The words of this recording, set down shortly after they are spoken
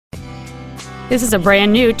This is a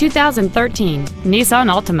brand new 2013 Nissan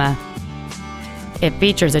Altima. It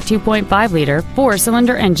features a 2.5-liter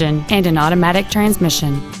four-cylinder engine and an automatic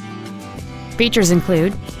transmission. Features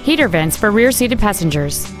include heater vents for rear-seated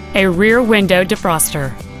passengers, a rear window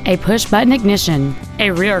defroster, a push-button ignition,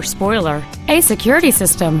 a rear spoiler, a security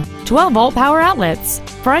system, 12-volt power outlets,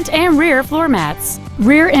 front and rear floor mats,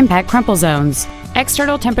 rear impact crumple zones,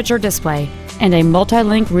 external temperature display, and a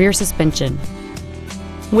multi-link rear suspension.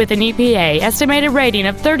 With an EPA estimated rating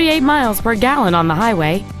of 38 miles per gallon on the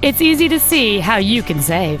highway, it's easy to see how you can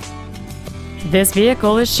save. This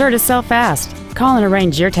vehicle is sure to sell fast. Call and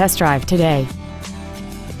arrange your test drive today.